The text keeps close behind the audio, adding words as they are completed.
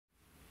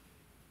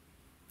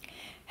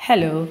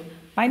Hello,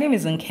 my name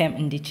is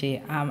Nkem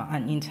Ndiche. I'm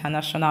an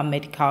international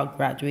medical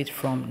graduate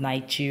from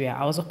Nigeria.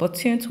 I was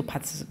opportune to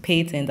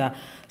participate in the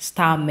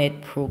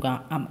STARMED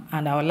program,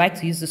 and I would like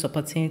to use this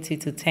opportunity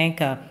to thank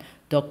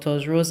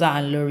Drs. Rosa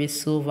and Laurie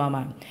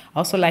Silverman. I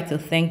also like to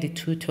thank the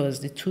tutors.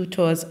 The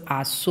tutors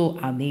are so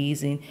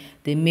amazing.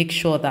 They make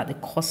sure that the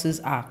courses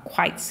are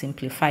quite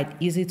simplified,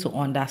 easy to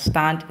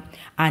understand,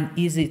 and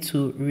easy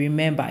to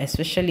remember,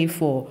 especially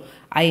for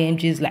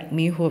IMGs like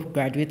me who have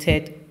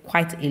graduated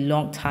quite a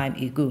long time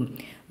ago.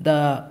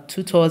 The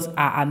tutors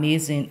are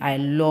amazing. I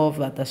love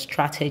the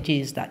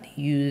strategies that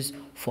they use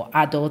for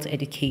adult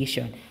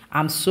education.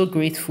 I'm so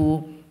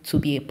grateful to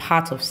be a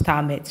part of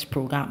STARMED's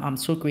program. I'm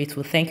so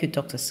grateful. Thank you,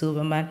 Dr.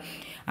 Silverman,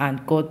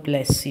 and God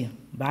bless you.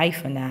 Bye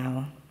for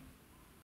now.